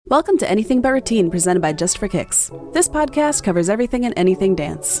Welcome to Anything But Routine, presented by Just for Kicks. This podcast covers everything and anything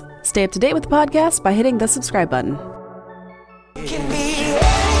dance. Stay up to date with the podcast by hitting the subscribe button.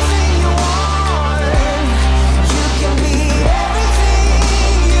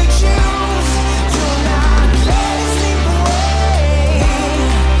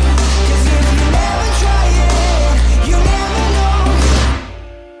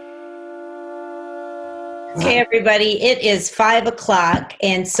 Okay, everybody, it is 5 o'clock,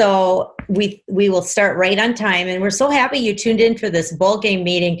 and so we will start right on time. And we're so happy you tuned in for this bowl game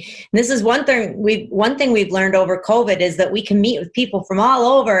meeting. And this is one thing we've learned over COVID is that we can meet with people from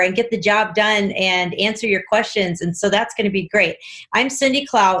all over and get the job done and answer your questions. And so that's going to be great. I'm Cindy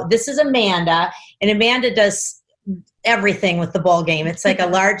Clout. This is Amanda, and Amanda does everything with the bowl game. It's like a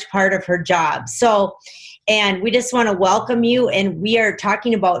large part of her job. And we just want to welcome you, and we are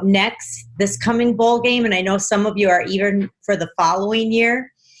talking about this coming bowl game, and I know some of you are even for the following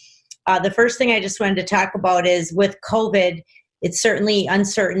year. The first thing I just wanted to talk about is with COVID, it's certainly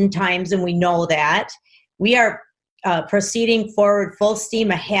uncertain times, and we know that. We are proceeding forward full steam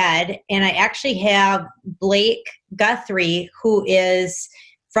ahead, and I actually have Blake Guthrie, who is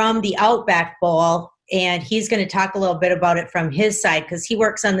from the Outback Bowl, and he's going to talk a little bit about it from his side because he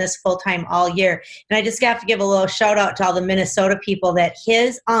works on this full-time all year. And I just have to give a little shout-out to all the Minnesota people that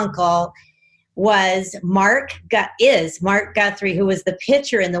his uncle was Mark Guthrie, who was the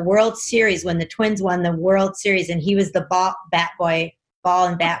pitcher in the World Series when the Twins won the World Series, and he was the ball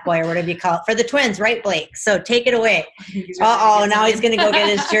and bat boy, or whatever you call it, for the Twins, right, Blake? So take it away. Now he's going to go get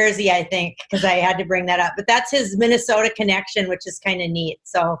his jersey, I think, because I had to bring that up. But that's his Minnesota connection, which is kind of neat.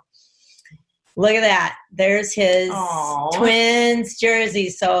 So look at that. There's his Twins jersey.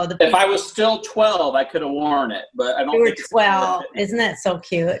 So if I was still 12, I could have worn it, but I don't think it's 12. Isn't that so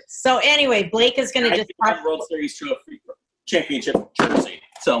cute? So anyway, Blake is going to just talk World Series trophy championship jersey.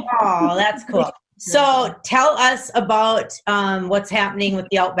 So that's cool. So tell us about what's happening with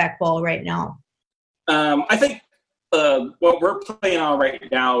the Outback Bowl right now. I think what we're playing on right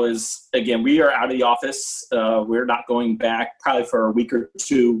now is, again, we are out of the office. We're not going back probably for a week or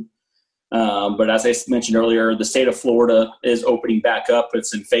two. But as I mentioned earlier, the state of Florida is opening back up.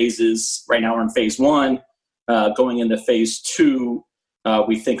 It's in phases. Right now we're in phase 1, going into phase 2,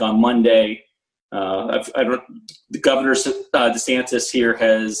 we think on Monday. The Governor DeSantis here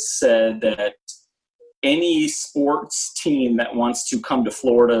has said that any sports team that wants to come to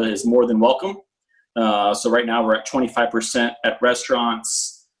Florida is more than welcome. So right now we're at 25% at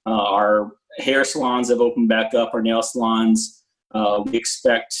restaurants. Our hair salons have opened back up, our nail salons. We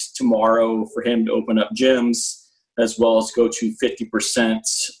expect tomorrow for him to open up gyms as well as go to 50%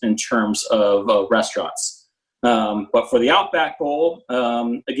 in terms of restaurants. But for the Outback Bowl,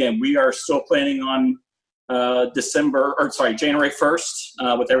 again, we are still planning on January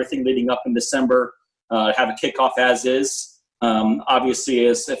 1st with everything leading up in December, have a kickoff as is. Obviously,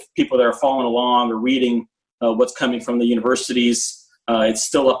 as if people that are following along or reading what's coming from the universities, it's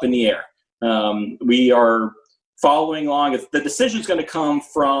still up in the air. We are following along. If the decision is going to come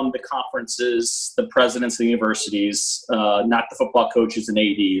from the conferences, the presidents of the universities, not the football coaches and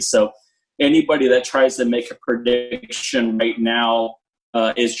ADs. So anybody that tries to make a prediction right now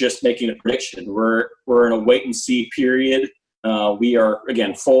is just making a prediction. We're in a wait and see period. We are,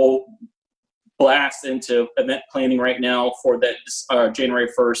 again, full blast into event planning right now for that January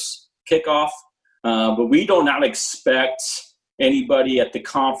 1st kickoff. But we do not expect anybody at the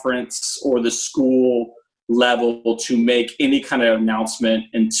conference or the school level to make any kind of announcement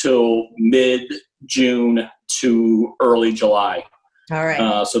until mid-June to early July. All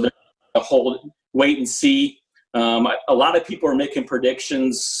right. So there's a whole wait and see. A lot of people are making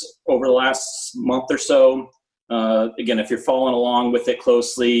predictions over the last month or so. Again, if you're following along with it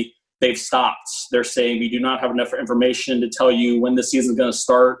closely, they've stopped. They're saying we do not have enough information to tell you when the season is going to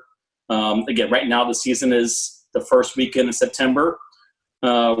start. Again, right now the season is the first weekend in September.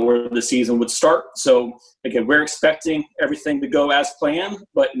 Where the season would start. So again, we're expecting everything to go as planned,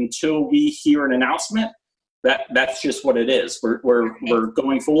 but until we hear an announcement, that's just what it is. We're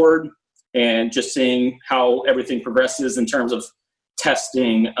going forward and just seeing how everything progresses in terms of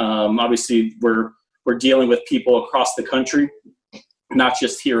testing. Obviously, we're dealing with people across the country, not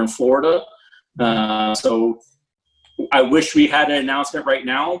just here in Florida. So I wish we had an announcement right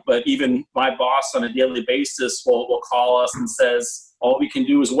now, but even my boss on a daily basis will call us and says, all we can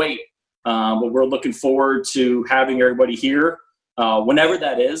do is wait. But we're looking forward to having everybody here whenever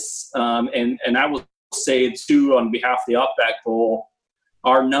that is. And I will say, too, on behalf of the Outback Bowl,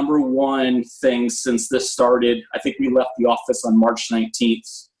 our number one thing since this started, I think we left the office on March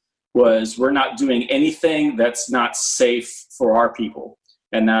 19th, was we're not doing anything that's not safe for our people.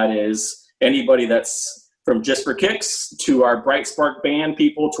 and that is anybody that's from Just for Kicks to our Bright Spark band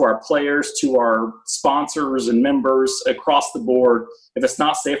people, to our players, to our sponsors and members across the board. If it's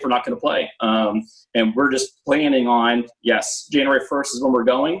not safe, we're not going to play. And we're just planning on, yes, January 1st is when we're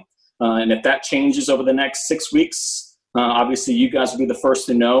going. And if that changes over the next 6 weeks, obviously you guys will be the first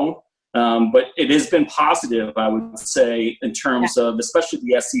to know. But it has been positive, I would say, in terms of especially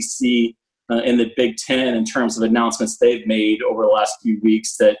the SEC and the Big Ten, in terms of announcements they've made over the last few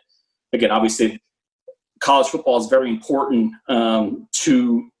weeks that, again, obviously college football is very important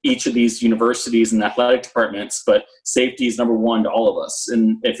to each of these universities and athletic departments, but safety is number one to all of us.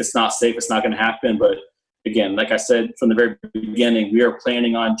 And if it's not safe, it's not going to happen. But again, like I said from the very beginning, we are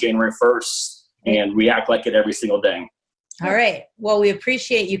planning on January 1st, and we act like it every single day. All right. Well, we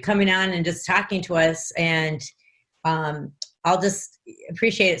appreciate you coming on and just talking to us, and I'll just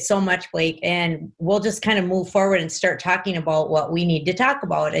appreciate it so much, Blake. And we'll just kind of move forward and start talking about what we need to talk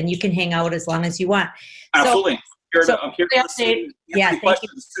about, and you can hang out as long as you want. Absolutely. I'm here to listen. Yeah,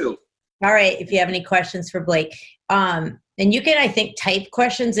 questions too. All right. If you have any questions for Blake, and you can, I think, type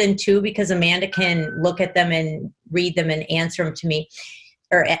questions in too, because Amanda can look at them and read them and answer them to me,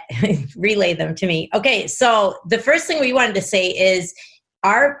 or relay them to me. Okay. So the first thing we wanted to say is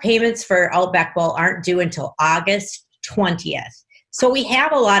our payments for Outback Bowl aren't due until August 20th. So we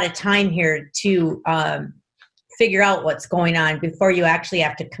have a lot of time here to figure out what's going on before you actually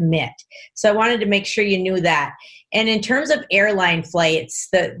have to commit. So I wanted to make sure you knew that. And in terms of airline flights,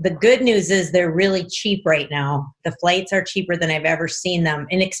 the good news is they're really cheap right now. The flights are cheaper than I've ever seen them,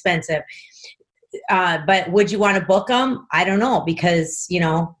 inexpensive. But would you want to book them? I don't know, because,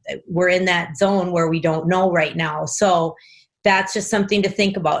 we're in that zone where we don't know right now. So that's just something to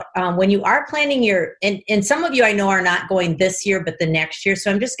think about. When you are planning and some of you I know are not going this year, but the next year.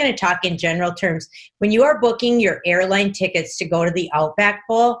 So I'm just going to talk in general terms. When you are booking your airline tickets to go to the Outback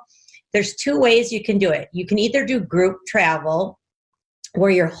Bowl, there's two ways you can do it. You can either do group travel, where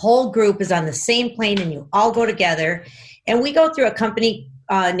your whole group is on the same plane and you all go together. And we go through a company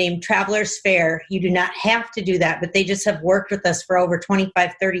named Travelers Fair. You do not have to do that, but they just have worked with us for over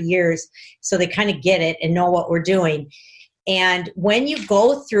 25, 30 years. So they kind of get it and know what we're doing. And when you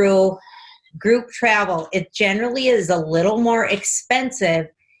go through group travel, it generally is a little more expensive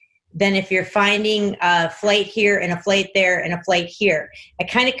than if you're finding a flight here and a flight there and a flight here. I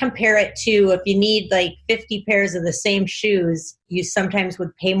kind of compare it to if you need like 50 pairs of the same shoes, you sometimes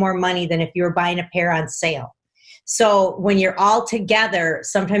would pay more money than if you were buying a pair on sale. So when you're all together,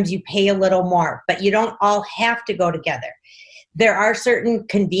 sometimes you pay a little more, but you don't all have to go together. There are certain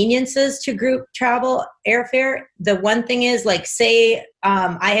conveniences to group travel airfare. The one thing is, like, say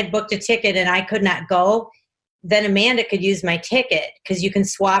I had booked a ticket and I could not go, then Amanda could use my ticket, because you can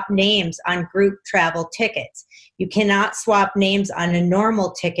swap names on group travel tickets. You cannot swap names on a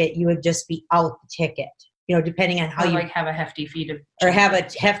normal ticket. You would just be out the ticket, depending on how you have a hefty fee or have a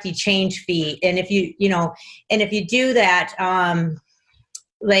hefty change fee. And if you do that,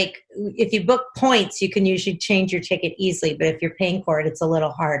 like if you book points, you can usually change your ticket easily, but if you're paying for it, it's a little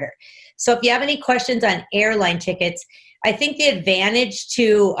harder. So if you have any questions on airline tickets, I think the advantage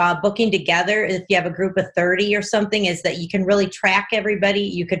to booking together, if you have a group of 30 or something, is that you can really track everybody.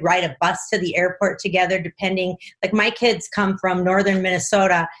 You could ride a bus to the airport together, depending, like my kids come from northern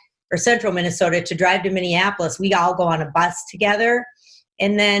Minnesota or central Minnesota to drive to Minneapolis. We all go on a bus together,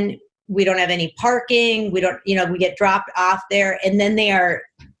 and then we don't have any parking. We don't, we get dropped off there, and then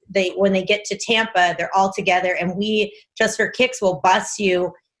when they get to Tampa, they're all together, and we, Just for Kicks, will bus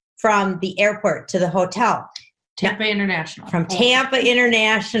you from the airport to the hotel. Tampa International. From Tampa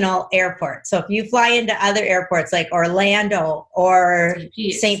International Airport. So if you fly into other airports like Orlando or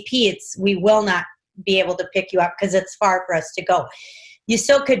St. Pete's, we will not be able to pick you up because it's far for us to go. You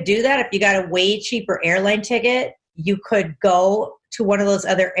still could do that if you got a way cheaper airline ticket. You could go to one of those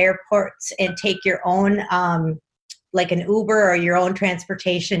other airports and take your own, like an Uber or your own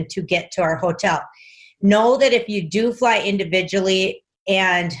transportation to get to our hotel. Know that if you do fly individually,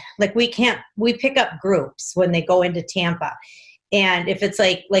 and like we pick up groups when they go into Tampa. And if it's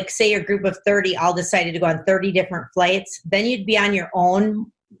like say your group of 30 all decided to go on 30 different flights, then you'd be on your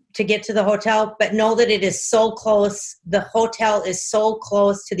own to get to the hotel. But know that it is so close. The hotel is so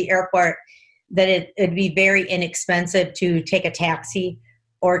close to the airport that it'd be very inexpensive to take a taxi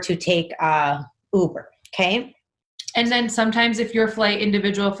or to take Uber. Okay. And then sometimes if your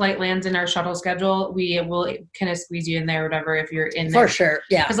individual flight lands in our shuttle schedule, we will kind of squeeze you in there or whatever if you're in there. For sure,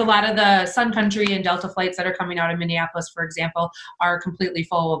 yeah. Because a lot of the Sun Country and Delta flights that are coming out of Minneapolis, for example, are completely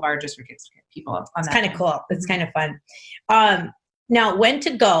full of our Just for Kids people. It's kind of cool. It's kind of fun. Now, when to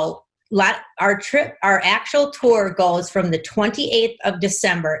go. our actual tour goes from the 28th of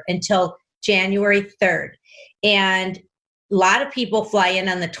December until January 3rd. And a lot of people fly in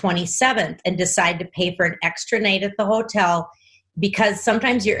on the 27th and decide to pay for an extra night at the hotel because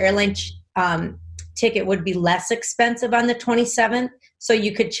sometimes your airline ticket would be less expensive on the 27th. So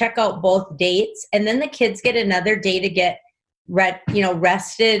you could check out both dates, and then the kids get another day to get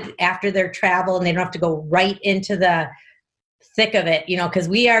rested after their travel, and they don't have to go right into the thick of it, because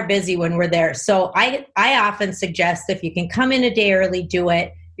we are busy when we're there. So I often suggest if you can come in a day early, do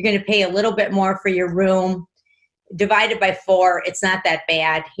it. You're going to pay a little bit more for your room. Divided by 4, it's not that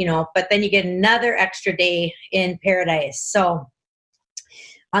bad, but then you get another extra day in paradise. So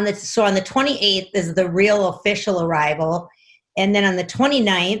on the 28th is the real official arrival. And then on the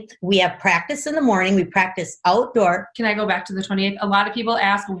 29th, we have practice in the morning. We practice outdoor. Can I go back to the 28th? A lot of people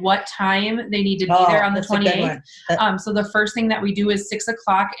ask what time they need to be there on the 28th. So the first thing that we do is 6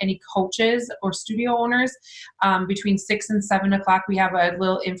 o'clock. Any coaches or studio owners, between 6 and 7 o'clock, we have a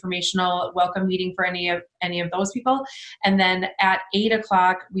little informational welcome meeting for any of those people. And then at 8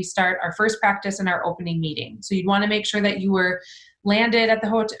 o'clock, we start our first practice and our opening meeting. So you'd want to make sure that you were landed at the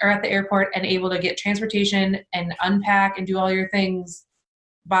hotel or at the airport and able to get transportation and unpack and do all your things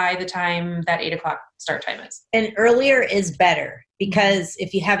by the time that 8 o'clock start time is. And earlier is better, because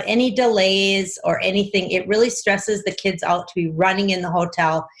if you have any delays or anything, it really stresses the kids out to be running in the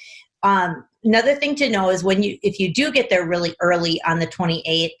hotel. Another thing to know is if you do get there really early on the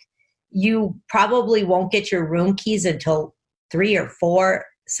 28th, you probably won't get your room keys until 3 or 4,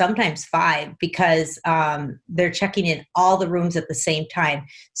 sometimes 5, because they're checking in all the rooms at the same time.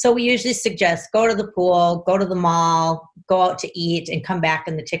 So we usually suggest go to the pool, go to the mall, go out to eat, and come back,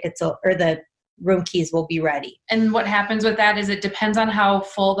 and the tickets or the room keys will be ready. And what happens with that is it depends on how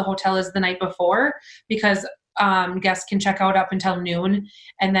full the hotel is the night before, because guests can check out up until noon,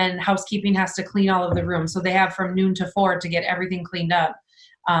 and then housekeeping has to clean all of the rooms. So they have from noon to 4 to get everything cleaned up.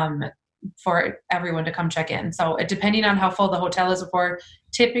 For everyone to come check in. So depending on how full the hotel is before,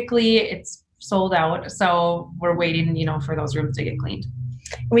 typically it's sold out. So we're waiting, for those rooms to get cleaned.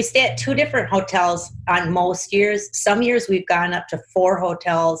 We stay at 2 different hotels on most years. Some years we've gone up to 4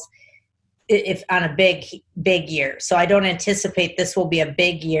 hotels if on a big year. So I don't anticipate this will be a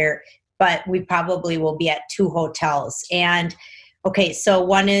big year, but we probably will be at 2 hotels. And okay, so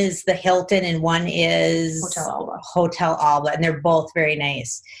one is the Hilton and one is Hotel Alba, and they're both very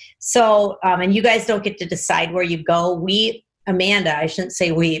nice. So, and you guys don't get to decide where you go.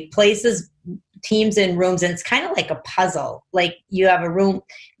 Places teams in rooms, and it's kind of like a puzzle. Like you have a room,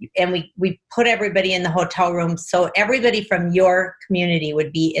 and we put everybody in the hotel room, so everybody from your community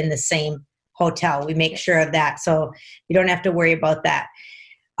would be in the same hotel. We make sure of that, so you don't have to worry about that.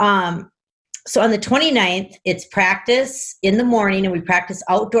 So on the 29th, it's practice in the morning, and we practice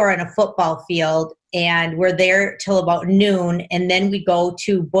outdoor on a football field, and we're there till about noon, and then we go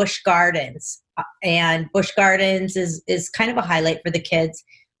to Busch Gardens. And Busch Gardens is kind of a highlight for the kids.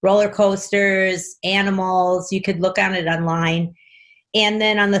 Roller coasters, animals, you could look on it online. And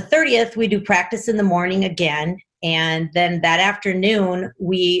then on the 30th, we do practice in the morning again. And then that afternoon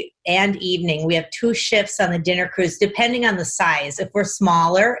and evening, we have 2 shifts on the dinner cruise, depending on the size. If we're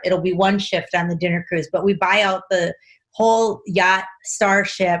smaller, it'll be 1 shift on the dinner cruise, but we buy out the whole yacht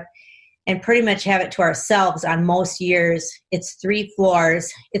Starship and pretty much have it to ourselves on most years. It's 3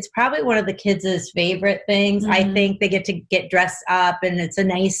 floors. It's probably one of the kids' favorite things. Mm-hmm. I think they get to get dressed up, and it's a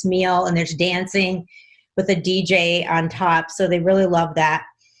nice meal, and there's dancing with a DJ on top. So they really love that.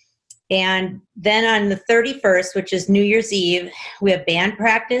 And then on the 31st, which is New Year's Eve, we have band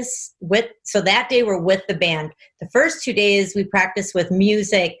practice so that day we're with the band. The first 2 days we practice with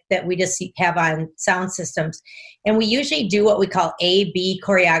music that we just have on sound systems. And we usually do what we call A-B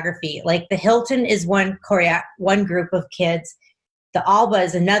choreography. Like the Hilton is one group of kids. The Alba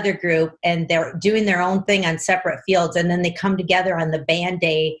is another group, and they're doing their own thing on separate fields. And then they come together on the band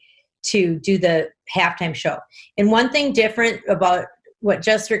day to do the halftime show. And one thing different about what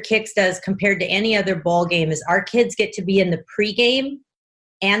Just for Kicks does compared to any other bowl game is our kids get to be in the pregame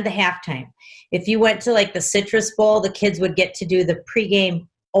and the halftime. If you went to like the Citrus Bowl, the kids would get to do the pregame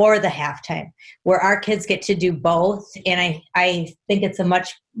or the halftime, where our kids get to do both. And I think it's a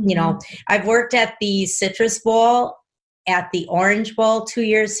much, I've worked at the Citrus Bowl, at the Orange Bowl 2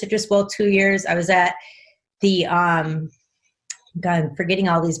 years, Citrus Bowl 2 years. I was at the, God, I'm forgetting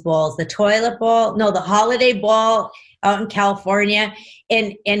all these bowls, the Holiday Bowl out in California.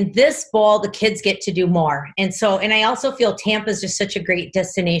 And this bowl, the kids get to do more. And I also feel Tampa is just such a great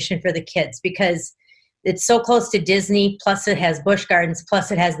destination for the kids because it's so close to Disney, plus it has Busch Gardens,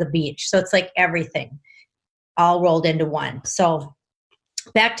 plus it has the beach. So it's like everything all rolled into one. So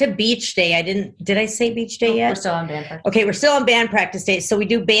back to beach day. Did I say beach day yet? We're still on band practice. Okay, we're still on band practice day. So we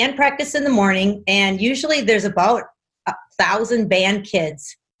do band practice in the morning, and usually there's about 1,000 band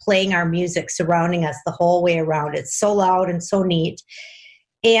kids playing our music surrounding us the whole way around. It's so loud and so neat.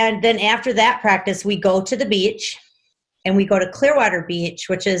 And then after that practice, we go to the beach, and we go to Clearwater Beach,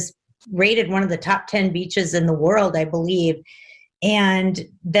 which is rated one of the top 10 beaches in the world, I believe. And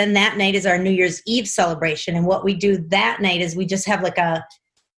then that night is our New Year's Eve celebration. And what we do that night is we just have like a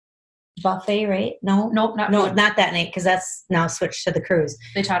buffet, right? Nope, not that night, because that's now switched to the cruise.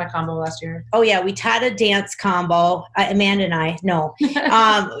 They taught a combo last year. Oh yeah, we taught a dance combo. Amanda and I, no.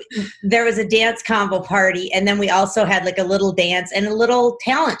 There was a dance combo party, and then we also had like a little dance and a little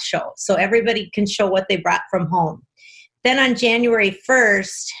talent show, so everybody can show what they brought from home. Then on January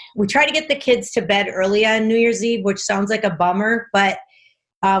 1st, we try to get the kids to bed early on New Year's Eve, which sounds like a bummer, but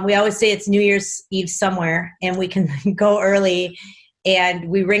we always say it's New Year's Eve somewhere, and we can go early, and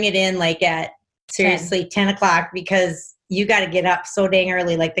we ring it in like at, seriously, 10 o'clock, because you got to get up so dang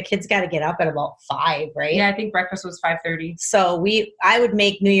early. Like the kids got to get up at about 5, right? Yeah, I think breakfast was 5:30. So I would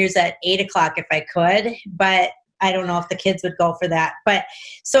make New Year's at 8 o'clock if I could, but I don't know if the kids would go for that. But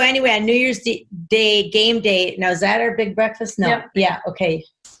so anyway, on New Year's Day, game day. Now, is that our big breakfast? No. Yep. Yeah. Okay.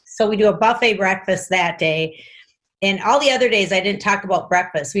 So we do a buffet breakfast that day. And all the other days, I didn't talk about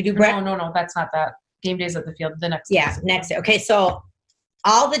breakfast. We do breakfast. No, that's not that. Game day's at the field. The next. Yeah, next day. Okay. So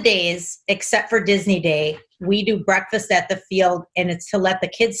all the days except for Disney Day, we do breakfast at the field, and it's to let the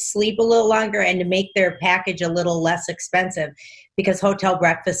kids sleep a little longer and to make their package a little less expensive, because hotel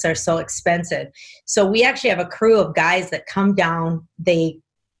breakfasts are so expensive. So we actually have a crew of guys that come down. They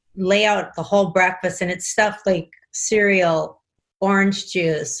lay out the whole breakfast, and it's stuff like cereal, orange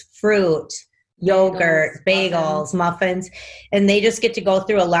juice, fruit, yogurt, bagels, muffins, and they just get to go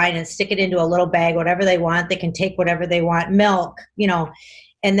through a line and stick it into a little bag, whatever they want. They can take whatever they want, milk,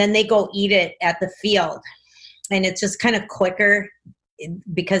 and then they go eat it at the field. And it's just kind of quicker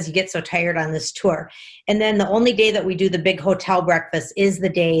because you get so tired on this tour. And then the only day that we do the big hotel breakfast is the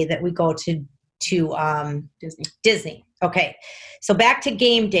day that we go to Disney. Okay. So back to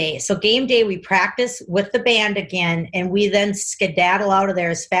game day. So game day, we practice with the band again, and we then skedaddle out of there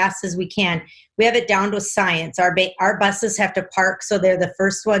as fast as we can. We have it down to a science. Our buses have to park, so they're the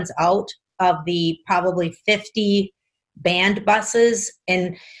first ones out of the probably 50 band buses.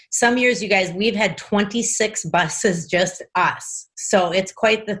 And some years, you guys, we've had 26 buses, just us. So it's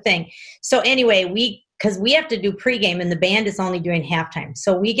quite the thing. So anyway, because we have to do pregame, and the band is only doing halftime.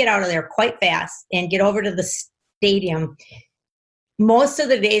 So we get out of there quite fast and get over to the stadium. Most of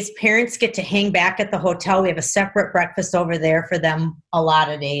the days, parents get to hang back at the hotel. We have a separate breakfast over there for them a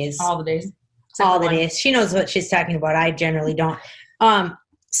lot of days. All the days. All the days. She knows what she's talking about. I generally don't.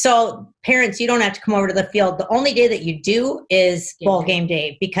 So parents, you don't have to come over to the field. The only day that you do is bowl game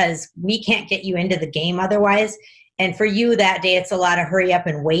day, because we can't get you into the game otherwise. And for you that day, it's a lot of hurry up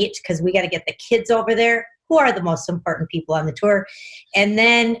and wait, because we got to get the kids over there, who are the most important people on the tour. And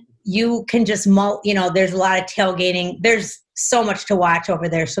then you can just, there's a lot of tailgating. There's so much to watch over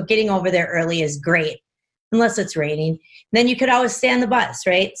there. So getting over there early is great, unless it's raining. Then you could always stay on the bus,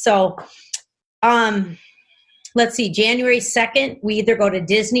 right? So, let's see, January 2nd, we either go to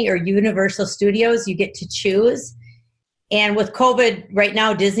Disney or Universal Studios. You get to choose. And with COVID right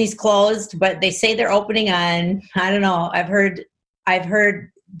now, Disney's closed, but they say they're opening on, I don't know, I've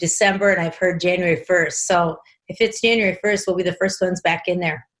heard December, and I've heard January 1st. So if it's January 1st, we'll be the first ones back in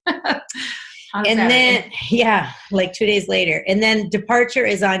there. And then, like 2 days later. And then departure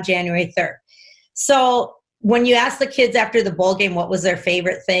is on January 3rd. So when you ask the kids after the bowl game what was their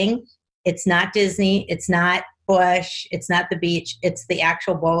favorite thing, it's not Disney, it's not Busch, it's not the beach, it's the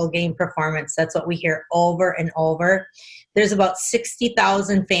actual bowl game performance. That's what we hear over and over. There's about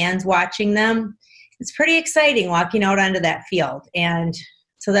 60,000 fans watching them. It's pretty exciting walking out onto that field. And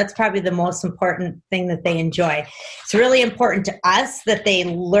so that's probably the most important thing that they enjoy. It's really important to us that they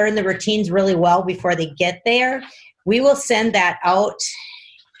learn the routines really well before they get there. We will send that out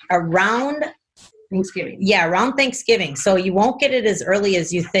around Thanksgiving. Yeah, around Thanksgiving. So you won't get it as early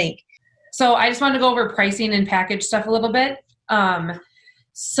as you think. So I just wanted to go over pricing and package stuff a little bit.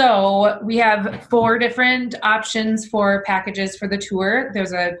 So we have 4 different options for packages for the tour.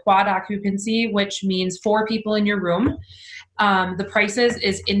 There's a quad occupancy, which means 4 people in your room. The prices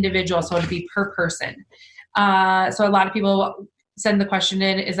is individual, so it'd be per person. So a lot of people send the question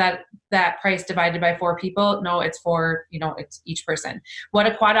in, is that price divided by 4 people? No, it's it's each person. What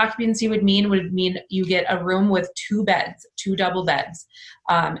a quad occupancy would mean you get a room with 2 beds, 2 double beds,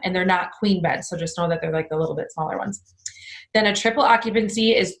 and they're not queen beds. So just know that they're like the little bit smaller ones. Then a triple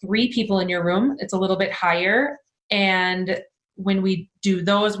occupancy is 3 people in your room. It's a little bit higher. And when we do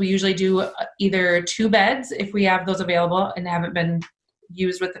those, we usually do either 2 beds if we have those available and haven't been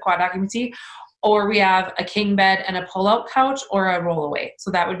used with the quad occupancy, or we have a king bed and a pull-out couch or a rollaway.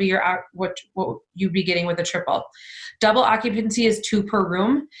 So that would be what you'd be getting with a triple. Double occupancy is 2 per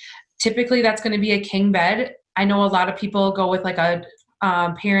room. Typically, that's going to be a king bed. I know a lot of people go with like a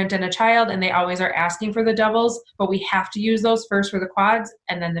parent and a child, and they always are asking for the doubles, but we have to use those first for the quads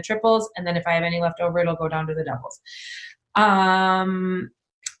and then the triples. And then if I have any left over, it'll go down to the doubles. And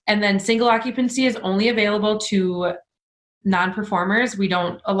then single occupancy is only available to non-performers. We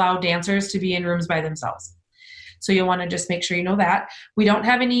don't allow dancers to be in rooms by themselves. So you'll want to just make sure you know that. We don't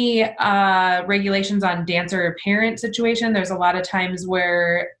have any regulations on dancer or parent situation. There's a lot of times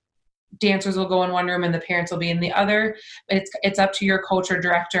where dancers will go in one room and the parents will be in the other. It's up to your coach or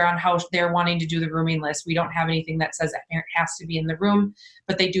director on how they're wanting to do the rooming list. We don't have anything that says that parent has to be in the room,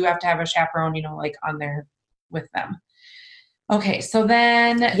 but they do have to have a chaperone, like on there with them. Okay, so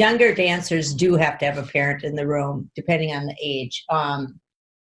then younger dancers do have to have a parent in the room, depending on the age.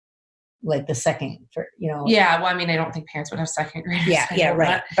 Like the second, Yeah, well, I mean, I don't think parents would have second graders. Yeah,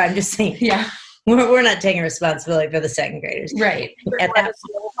 right. But I'm just saying. Yeah. We're not taking responsibility for the second graders. Right. Let us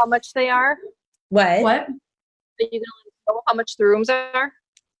know how much they are. What? Are you going to know how much the rooms are?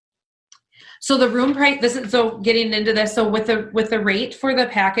 So the room price, getting into this. So with the rate for the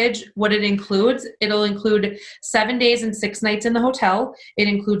package, what it includes, it'll include 7 days and 6 nights in the hotel. It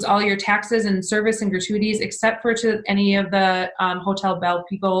includes all your taxes and service and gratuities, except for to any of the hotel bell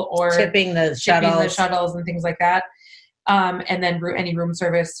people or shipping the shuttles and things like that. And then any room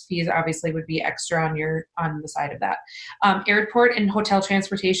service fees obviously would be extra on the side of that. Airport and hotel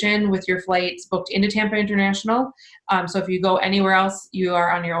transportation with your flights booked into Tampa International. So if you go anywhere else, you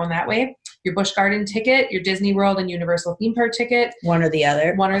are on your own that way. Your Busch Garden ticket, your Disney World and Universal theme park ticket. One or the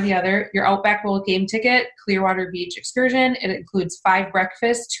other. Your Outback Bowl game ticket, Clearwater Beach excursion. It includes 5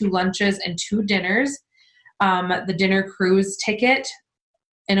 breakfasts, 2 lunches, and 2 dinners. The dinner cruise ticket,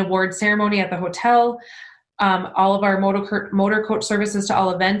 an award ceremony at the hotel. All of our motor coach services to all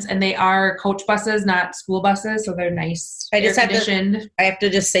events, and they are coach buses, not school buses, so they're nice, air-conditioned. I have to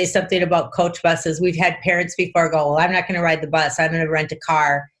just say something about coach buses. We've had parents before go, well, I'm not going to ride the bus. I'm going to rent a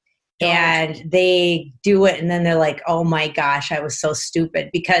car. And they do it, and then they're like, oh my gosh, I was so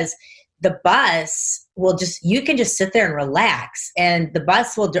stupid. Because the bus will you can just sit there and relax. And the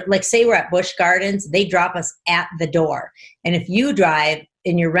bus will, like say we're at Busch Gardens, they drop us at the door. And if you drive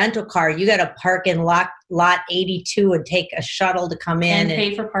in your rental car, you got to park in lot 82 and take a shuttle to come in. And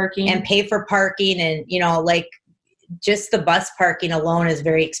pay for parking. And, just the bus parking alone is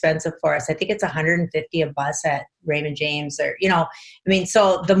very expensive for us. I think it's $150 a bus at Raymond James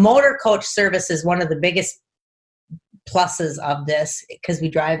so the motor coach service is one of the biggest pluses of this because we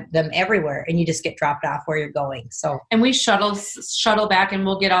drive them everywhere and you just get dropped off where you're going. So, and we shuttle back and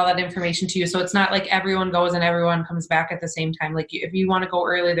we'll get all that information to you. So it's not like everyone goes and everyone comes back at the same time. Like if you want to go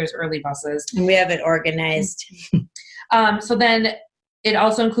early, there's early buses. And we have it organized. So then it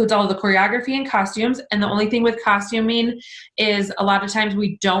also includes all of the choreography and costumes. And the only thing with costuming is a lot of times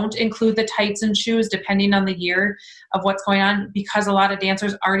we don't include the tights and shoes depending on the year of what's going on, because a lot of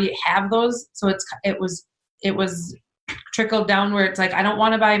dancers already have those. So it was trickled down where it's like, I don't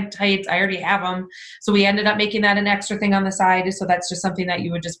want to buy tights. I already have them. So we ended up making that an extra thing on the side. So that's just something that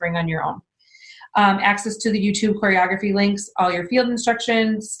you would just bring on your own. Access to the YouTube choreography links, all your field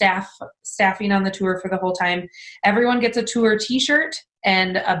instructions, staffing on the tour for the whole time. Everyone gets a tour t-shirt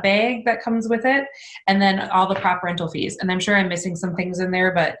and a bag that comes with it, and then all the prop rental fees. And I'm sure I'm missing some things in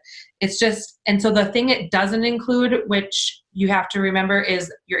there, but it's just, and so the thing it doesn't include, which you have to remember,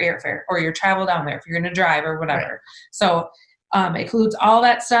 is your airfare or your travel down there if you're going to drive or whatever. Right. So it includes all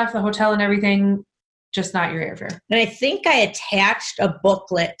that stuff, the hotel and everything, just not your airfare. And I think I attached a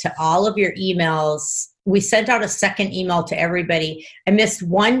booklet to all of your emails. We sent out a second email to everybody. I missed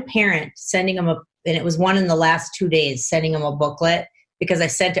one parent sending them and it was one in the last 2 days, sending them a booklet because I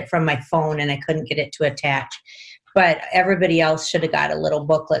sent it from my phone and I couldn't get it to attach. But everybody else should have got a little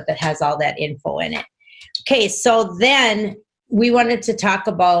booklet that has all that info in it. Okay, so then we wanted to talk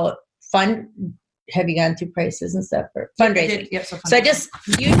about have you gone through prices and stuff for fundraising? Yep, so I just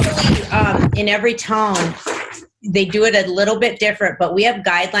usually in every town they do it a little bit different, but we have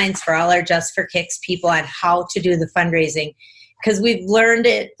guidelines for all our Just for Kicks people on how to do the fundraising because we've learned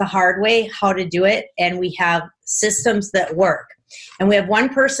it the hard way how to do it, and we have systems that work. And we have one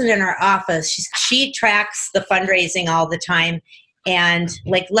person in our office. She tracks the fundraising all the time. And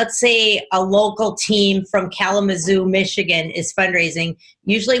like, let's say a local team from Kalamazoo, Michigan is fundraising.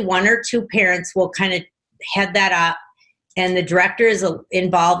 Usually 1 or 2 parents will kind of head that up and the director is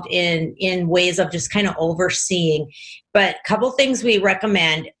involved in ways of just kind of overseeing. But a couple things we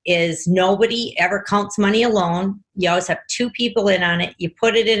recommend is nobody ever counts money alone. You always have 2 people in on it. You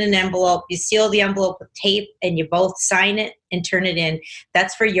put it in an envelope, you seal the envelope with tape, and you both sign it and turn it in.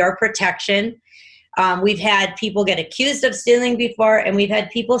 That's for your protection. We've had people get accused of stealing before, and we've had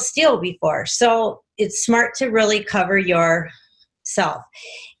people steal before. So it's smart to really cover yourself.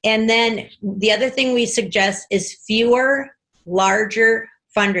 And then the other thing we suggest is fewer, larger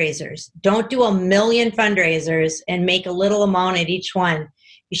fundraisers. Don't do 1 million fundraisers and make a little amount at each one.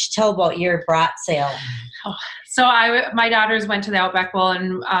 You should tell about your brat sale. So my daughters went to the Outback Bowl,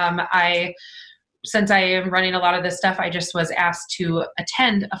 and since I am running a lot of this stuff, I just was asked to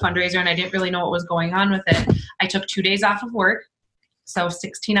attend a fundraiser, and I didn't really know what was going on with it. I took 2 days off of work, so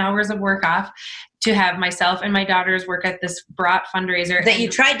 16 hours of work off, to have myself and my daughters work at this brat fundraiser. That you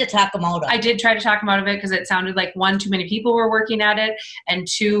tried to talk them out of. I did try to talk them out of it because it sounded like, 1, too many people were working at it, and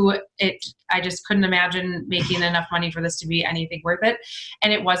 2, I just couldn't imagine making enough money for this to be anything worth it.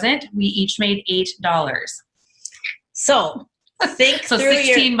 And it wasn't. We each made $8. So think so through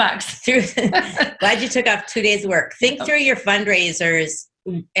 $16. Glad you took off 2 days of work. Think through your fundraisers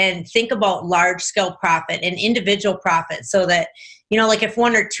and think about large scale profit and individual profit, so that, like if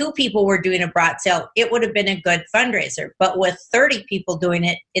 1 or 2 people were doing a brat sale, it would have been a good fundraiser. But with 30 people doing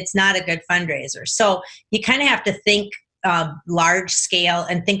it, it's not a good fundraiser. So you kind of have to think large scale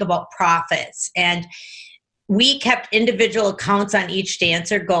and think about profits. And we kept individual accounts on each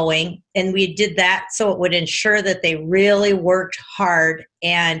dancer going, and we did that so it would ensure that they really worked hard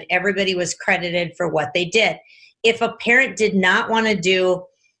and everybody was credited for what they did. If a parent did not want to do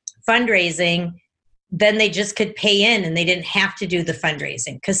fundraising, then they just could pay in and they didn't have to do the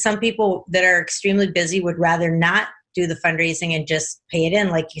fundraising, because some people that are extremely busy would rather not do the fundraising and just pay it in.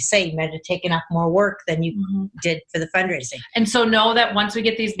 Like you say, you might have taken up more work than you did for the fundraising. And so know that once we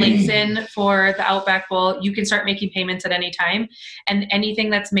get these links in for the Outback Bowl, you can start making payments at any time. And anything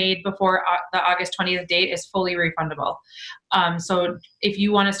that's made before the August 20th date is fully refundable. So if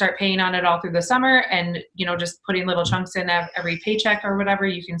you want to start paying on it all through the summer and, just putting little chunks in every paycheck or whatever,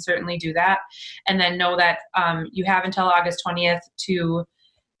 you can certainly do that. And then know that you have until August 20th to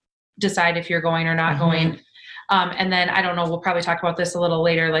decide if you're going or not going. And then, I don't know, we'll probably talk about this a little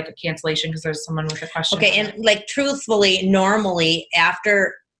later, like a cancellation, because there's someone with a question. Okay, and truthfully, normally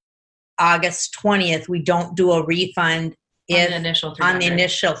after August 20th, we don't do a refund on the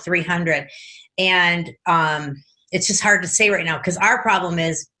initial 300. And it's just hard to say right now, because our problem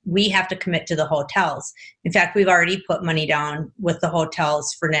is we have to commit to the hotels. In fact, we've already put money down with the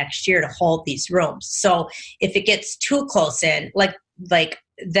hotels for next year to hold these rooms. So if it gets too close in,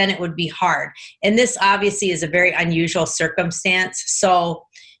 then it would be hard. And this obviously is a very unusual circumstance. So,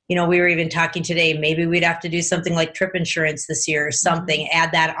 we were even talking today, maybe we'd have to do something like trip insurance this year or something,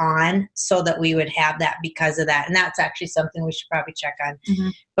 add that on so that we would have that because of that. And that's actually something we should probably check on,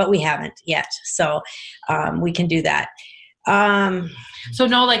 but we haven't yet. So we can do that. So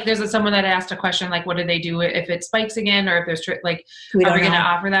no, there's someone that asked a question, what do they do if it spikes again, or if there's are we going to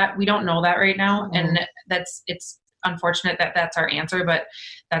offer that? We don't know that right now. And it's unfortunate that that's our answer, but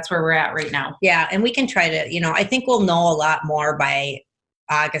that's where we're at right now. Yeah. And we can try to, I think we'll know a lot more by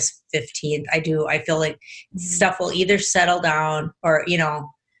August 15th. I feel like stuff will either settle down or,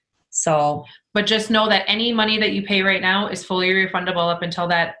 so. But just know that any money that you pay right now is fully refundable up until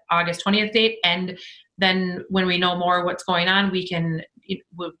that August 20th date. And then when we know more what's going on,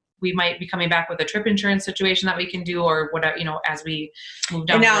 we might be coming back with a trip insurance situation that we can do, or whatever, as we move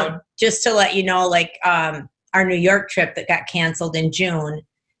down the road. Just to let you know, our New York trip that got canceled in June,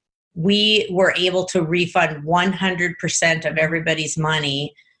 we were able to refund 100% of everybody's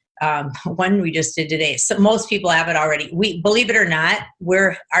money. One we just did today. So most people have it already. We, believe it or not,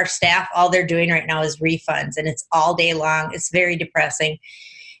 our staff, all they're doing right now is refunds, and it's all day long. It's very depressing.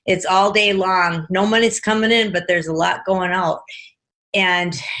 It's all day long. No money's coming in, but there's a lot going out.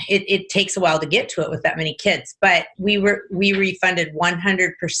 And it takes a while to get to it with that many kids. But we refunded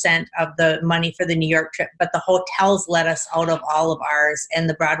 100% of the money for the New York trip. But the hotels let us out of all of ours, and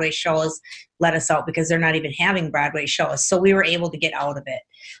the Broadway shows let us out because they're not even having Broadway shows. So we were able to get out of it.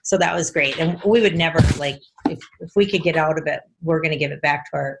 So that was great. And we would never, if we could get out of it, we're going to give it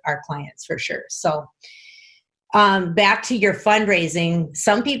back to our clients for sure. So back to your fundraising,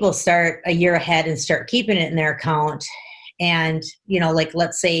 some people start a year ahead and start keeping it in their account. And,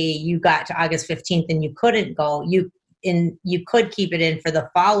 let's say you got to August 15th and you couldn't go, you could keep it in for the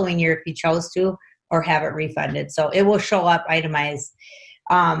following year if you chose to, or have it refunded. So it will show up itemized.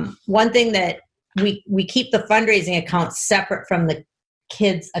 One thing that we keep the fundraising account separate from the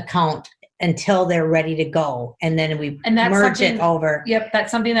kids account until they're ready to go. And then we merge it over. Yep.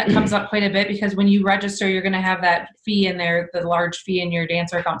 That's something that comes up quite a bit because when you register, you're going to have that fee in there, the large fee in your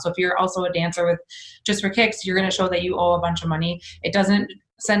dancer account. So if you're also a dancer with Just for Kicks, you're going to show that you owe a bunch of money. It doesn't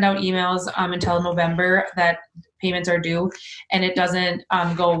send out emails until November that payments are due. And it doesn't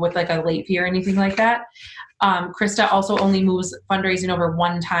go with like a late fee or anything like that. Krista also only moves fundraising over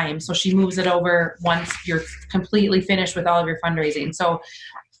one time. So she moves it over once you're completely finished with all of your fundraising. So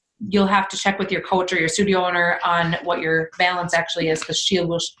you'll have to check with your coach or your studio owner on what your balance actually is because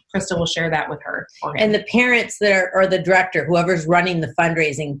Krista will share that with her. And the parents that are, or the director, whoever's running the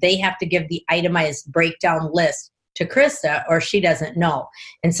fundraising, they have to give the itemized breakdown list to Krista or she doesn't know.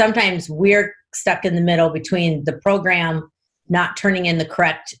 And sometimes we're stuck in the middle between the program not turning in the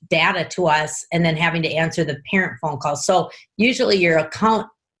correct data to us and then having to answer the parent phone calls. So usually your account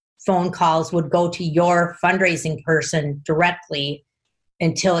phone calls would go to your fundraising person directly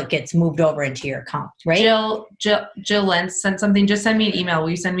until it gets moved over into your account, right? Jill Lentz sent something. Just send me an email.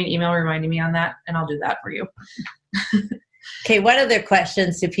 Will you send me an email reminding me on that? And I'll do that for you. Okay, what other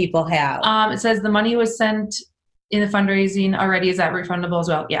questions do people have? It says the money was sent in the fundraising already. Is that refundable as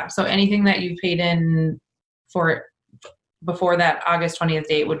well? Yeah. So anything that you paid in for before that August 20th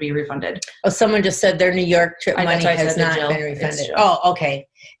date would be refunded. Oh, someone just said their New York trip money has not been refunded. Oh, okay.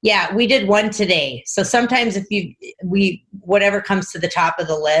 Yeah, we did one today. So sometimes if whatever comes to the top of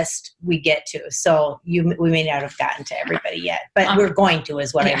the list, we get to. So we may not have gotten to everybody yet, but we're going to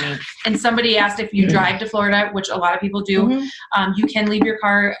is what I mean. And somebody asked if you drive to Florida, which a lot of people do, you can leave your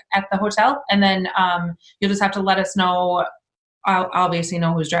car at the hotel and then you'll just have to let us know. I'll obviously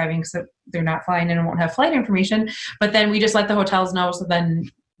know who's driving because they're not flying in and won't have flight information. But then we just let the hotels know so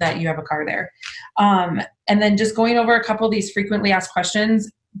then that you have a car there. And then just going over a couple of these frequently asked questions,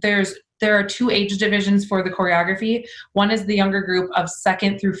 there are 2 age divisions for the choreography. One is the younger group of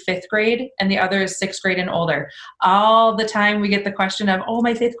 2nd through 5th grade, and the other is 6th grade and older. All the time we get the question of, oh,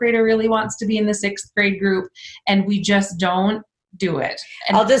 my 5th grader really wants to be in the 6th grade group, and we just don't do it.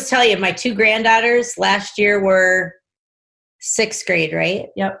 And I'll just tell you, my 2 granddaughters last year were 6th grade, right?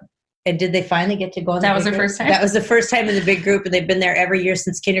 Yep. And did they finally get to go in that was their first time? That was the first time in the big group, and they've been there every year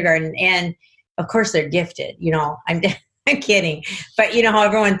since kindergarten. And of course they're gifted, I'm kidding. But you know how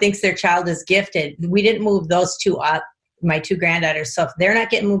everyone thinks their child is gifted. We didn't move those 2 up, my 2 granddaughters. So if they're not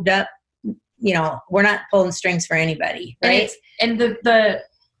getting moved up, we're not pulling strings for anybody, right? And the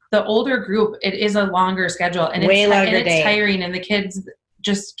older group, it is a longer schedule and way longer and it's tiring, and the kids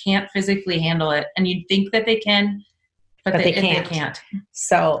just can't physically handle it. And you'd think that they can, but they can't.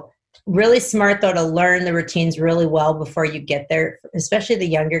 So really smart though to learn the routines really well before you get there, especially the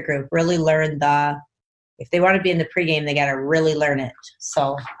younger group. Really learn if they want to be in the pregame, they got to really learn it.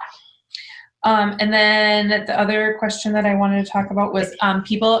 So, and then the other question that I wanted to talk about was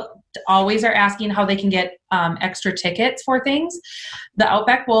people always are asking how they can get extra tickets for things. The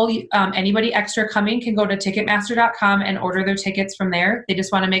Outback Bowl, anybody extra coming can go to Ticketmaster.com and order their tickets from there. They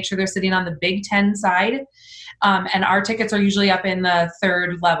just want to make sure they're sitting on the Big Ten side. And our tickets are usually up in the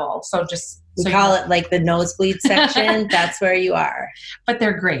 3rd level. So we call it like the nosebleed section. That's where you are. But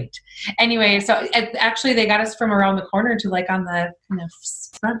they're great. Anyway, so actually they got us from around the corner to like on the kind of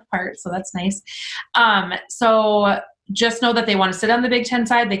front part. So that's nice. So just know that they want to sit on the Big Ten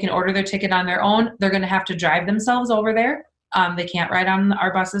side. They can order their ticket on their own. They're going to have to drive themselves over there. They can't ride on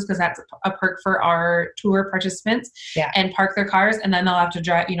our buses because that's a perk for our tour participants and park their cars. And then they'll have to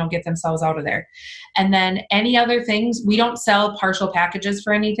drive, get themselves out of there. And then any other things, we don't sell partial packages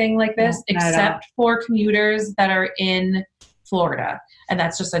for anything like this, except for commuters that are in Florida. And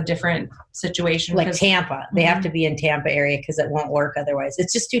that's just a different situation. Like Tampa. They have to be in Tampa area because it won't work otherwise.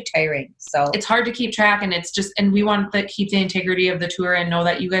 It's just too tiring. So it's hard to keep track, and and we want to keep the integrity of the tour and know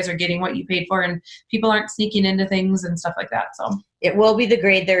that you guys are getting what you paid for and people aren't sneaking into things and stuff like that. So it will be the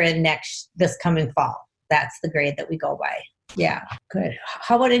grade they're in this coming fall. That's the grade that we go by. Yeah, good.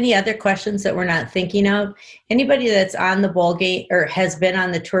 How about any other questions that we're not thinking of? Anybody that's on the bowl game or has been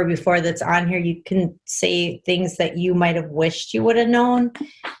on the tour before that's on here, you can say things that you might have wished you would have known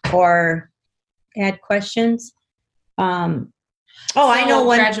or add questions. I know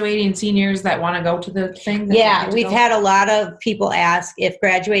one. Graduating seniors that want to go to the thing. We've had a lot of people ask if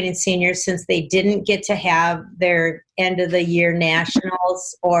graduating seniors, since they didn't get to have their end of the year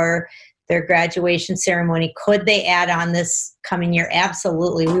nationals or their graduation ceremony, could they add on this coming year?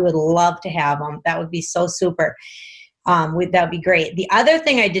 Absolutely. We would love to have them. That would be so super. That would be great. The other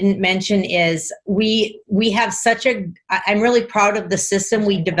thing I didn't mention is we have I'm really proud of the system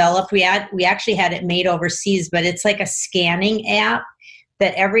we developed. We actually had it made overseas, but it's like a scanning app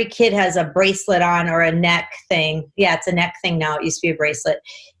that every kid has a bracelet on or a neck thing. Yeah, it's a neck thing now. It used to be a bracelet.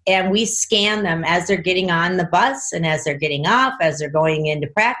 And we scan them as they're getting on the bus and as they're getting off, as they're going into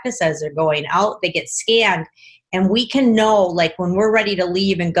practice, as they're going out, they get scanned. And we can know, like, when we're ready to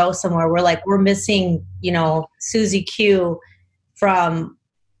leave and go somewhere, we're missing, Susie Q from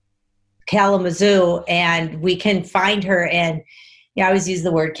Kalamazoo, and we can find her. And I always use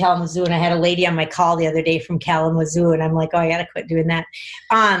the word Kalamazoo, and I had a lady on my call the other day from Kalamazoo, and I'm like, oh, I got to quit doing that.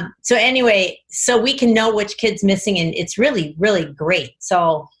 So anyway, so we can know which kid's missing, and it's really, really great.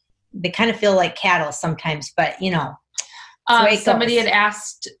 So they kind of feel like cattle sometimes, but somebody had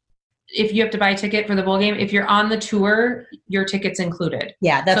asked if you have to buy a ticket for the bowl game. If you're on the tour, your ticket's included.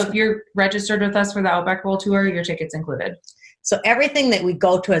 Yeah. So if you're registered with us for the Outback Bowl tour, your ticket's included. So everything that we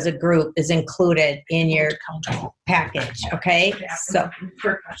go to as a group is included in your package. Okay. So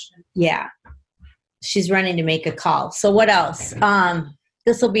yeah, she's running to make a call. So what else?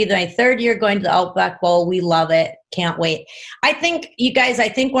 This will be my third year going to the Outback Bowl. We love it. Can't wait. I think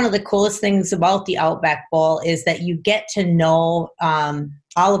one of the coolest things about the Outback Bowl is that you get to know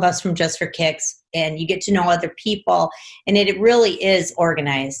all of us from Just for Kicks, and you get to know other people, and it really is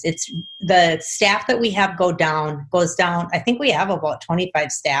organized. It's the staff that we have goes down. I think we have about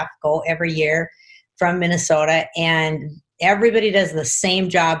 25 staff go every year from Minnesota, and everybody does the same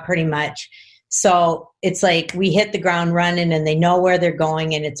job pretty much. So it's like we hit the ground running, and they know where they're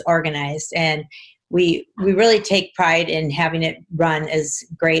going, and it's organized. And we really take pride in having it run as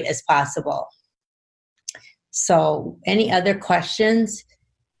great as possible. So any other questions?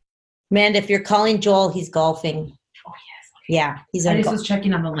 Amanda, if you're calling Joel, he's golfing. Oh, yes. Yeah, he's I just was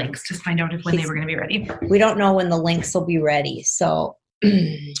checking on the links to find out when they were going to be ready. We don't know when the links will be ready, so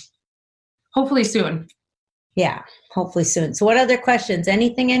hopefully soon. Yeah, hopefully soon. So what other questions?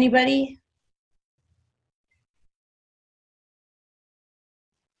 Anything, anybody?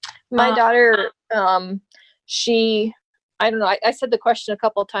 My daughter, I don't know, I said the question a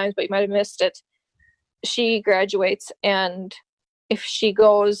couple of times, but you might have missed it. She graduates, and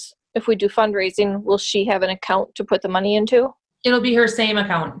if we do fundraising, will she have an account to put the money into? It'll be her same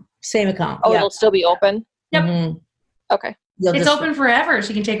account. Same account. Oh, yep. It'll still be open? Yep. Mm-hmm. Okay. It's open forever.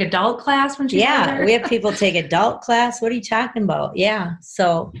 She can take adult class when she's older. We have people take adult class. What are you talking about? Yeah.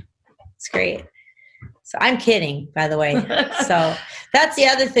 So it's great. So I'm kidding, by the way. So that's the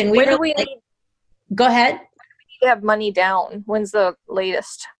other thing. Go ahead. We have money down. When's the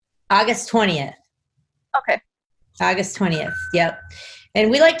latest? August 20th. Okay. August 20th. Yep.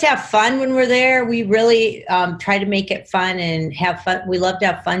 And we like to have fun when we're there. We really try to make it fun and have fun. We love to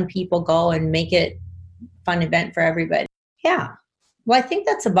have fun people go and make it a fun event for everybody. Yeah. Well, I think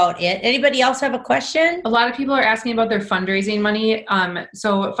that's about it. Anybody else have a question? A lot of people are asking about their fundraising money.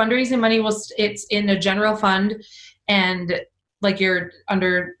 So fundraising money it's in a general fund, and like you're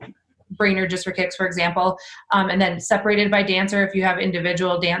under Brainerd Just for Kicks, for example, and then separated by dancer if you have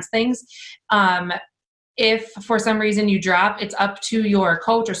individual dance things. If for some reason you drop, it's up to your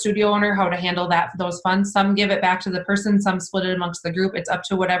coach or studio owner how to handle those funds. Some give it back to the person, some split it amongst the group. It's up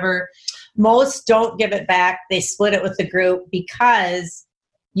to whatever. Most don't give it back. They split it with the group because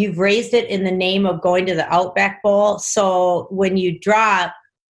you've raised it in the name of going to the Outback Bowl. So when you drop,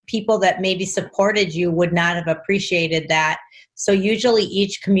 people that maybe supported you would not have appreciated that. So usually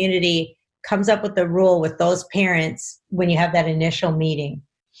each community comes up with a rule with those parents when you have that initial meeting.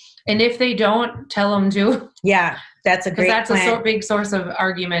 And if they don't, tell them to. Yeah, that's a great plan. That's a big source of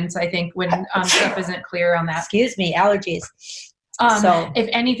arguments, I think, when stuff isn't clear on that. Excuse me, allergies. If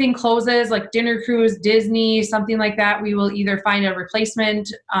anything closes, like Dinner Cruise, Disney, something like that, we will either find a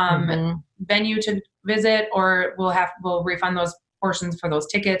replacement venue to visit, or we'll refund those portions for those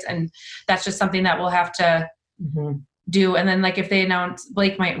tickets. And that's just something that we'll have to do. And then, like, if they announce,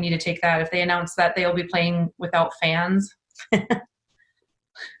 Blake might need to take that, if they announce that they'll be playing without fans.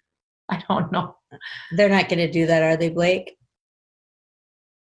 I don't know. They're not going to do that, are they, Blake?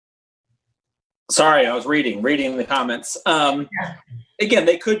 Sorry, I was reading the comments. Again,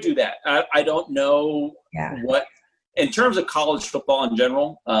 they could do that. I don't know what, in terms of college football in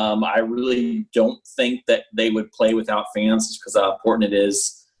general, I really don't think that they would play without fans because how important it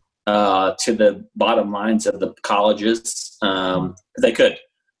is to the bottom lines of the colleges. They could.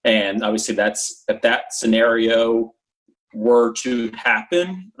 And obviously if that scenario were to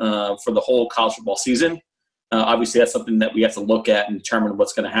happen for the whole college football season, obviously that's something that we have to look at and determine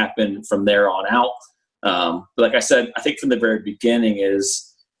what's going to happen from there on out. But like I said, I think from the very beginning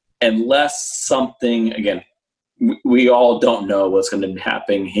is, unless something, again, we all don't know what's going to be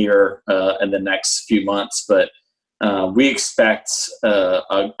happening here in the next few months, but we expect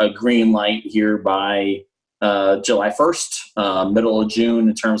a green light here by July 1st, middle of June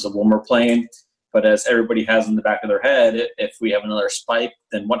in terms of when we're playing. But as everybody has in the back of their head, if we have another spike,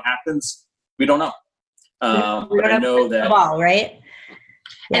 then what happens? We don't know. But I know that ball, right?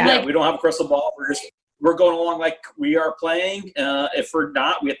 Yeah, we don't have a crystal ball. We're going along like we are playing. If we're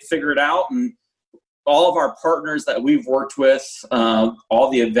not, we have to figure it out. And all of our partners that we've worked with, all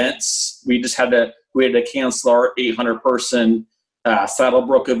the events, we had to cancel our 800-person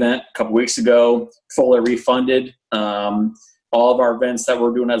Saddlebrook event a couple weeks ago, fully refunded. All of our events that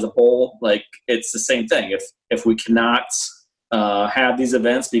we're doing as a bowl, like it's the same thing. If we cannot have these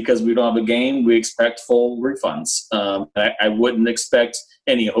events because we don't have a game, we expect full refunds. I wouldn't expect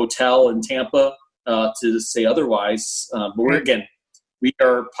any hotel in Tampa to say otherwise. But we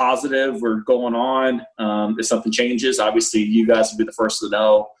are positive. We're going on. If something changes, obviously you guys will be the first to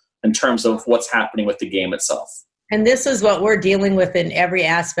know in terms of what's happening with the game itself. And this is what we're dealing with in every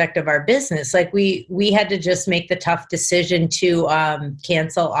aspect of our business. Like we had to just make the tough decision to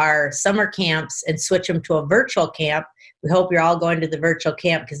cancel our summer camps and switch them to a virtual camp. We hope you're all going to the virtual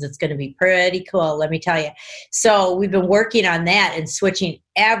camp because it's going to be pretty cool, let me tell you. So we've been working on that and switching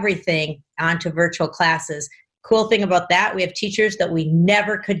everything onto virtual classes. Cool thing about that, we have teachers that we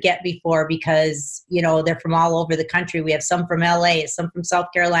never could get before because, they're from all over the country. We have some from LA, some from South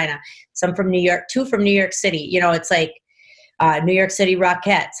Carolina, some from New York, 2 from New York City. It's like New York City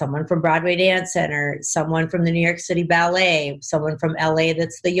Rockette, someone from Broadway Dance Center, someone from the New York City Ballet, someone from LA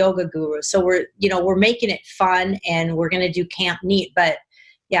that's the yoga guru. So we're making it fun and we're going to do Camp Neat. But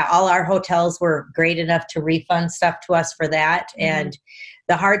yeah, all our hotels were great enough to refund stuff to us for that. Mm-hmm. And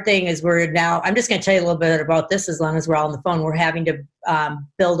the hard thing is I'm just going to tell you a little bit about this as long as we're all on the phone. We're having to buy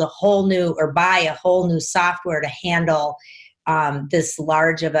a whole new software to handle this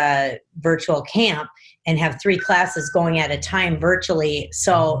large of a virtual camp and have 3 classes going at a time virtually.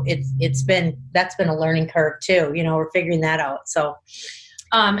 So that's been a learning curve too. We're figuring that out. So,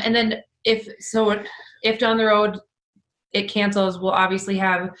 and then if down the road it cancels, we'll obviously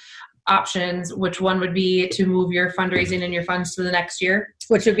have options, which one would be to move your fundraising and your funds to the next year,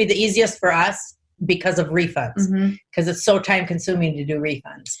 which would be the easiest for us because of refunds, because it's so time consuming to do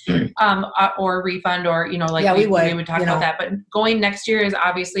refunds, or refund, or we would talk about that. But going next year is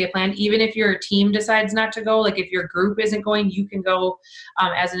obviously a plan. Even if your team decides not to go, like if your group isn't going, you can go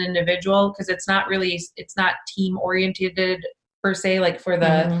as an individual, because it's not team oriented per se, like for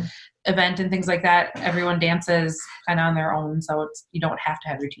the event and things like that. Everyone dances kind of on their own, so you don't have to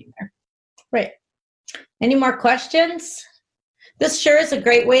have your team there. Right. Any more questions? This sure is a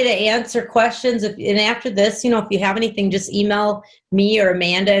great way to answer questions. And after this, if you have anything, just email me or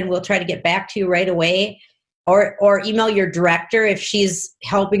Amanda and we'll try to get back to you right away. Or email your director if she's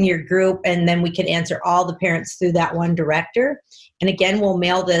helping your group, and then we can answer all the parents through that one director. And again, we'll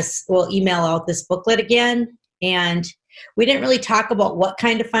email out this booklet again. And we didn't really talk about what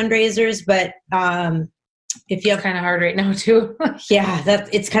kind of fundraisers, but if you have kind of hard right now too. Yeah,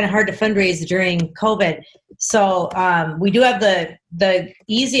 it's kind of hard to fundraise during COVID. So we do have the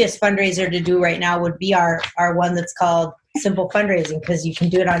easiest fundraiser to do right now would be our one that's called Simple Fundraising, because you can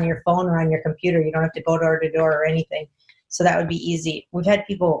do it on your phone or on your computer. You don't have to go door to door or anything. So that would be easy. We've had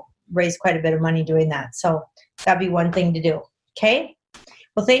people raise quite a bit of money doing that. So that'd be one thing to do. Okay.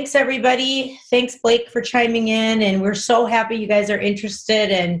 Well, thanks everybody. Thanks Blake for chiming in, and we're so happy you guys are interested,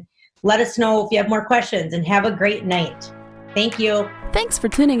 and let us know if you have more questions, and have a great night. Thank you. Thanks for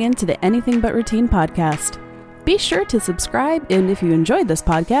tuning in to the Anything But Routine podcast. Be sure to subscribe, and if you enjoyed this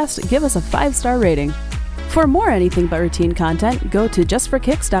podcast, give us a 5-star rating. For more Anything But Routine content, go to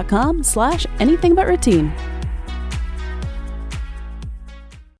justforkicks.com/anythingbutroutine.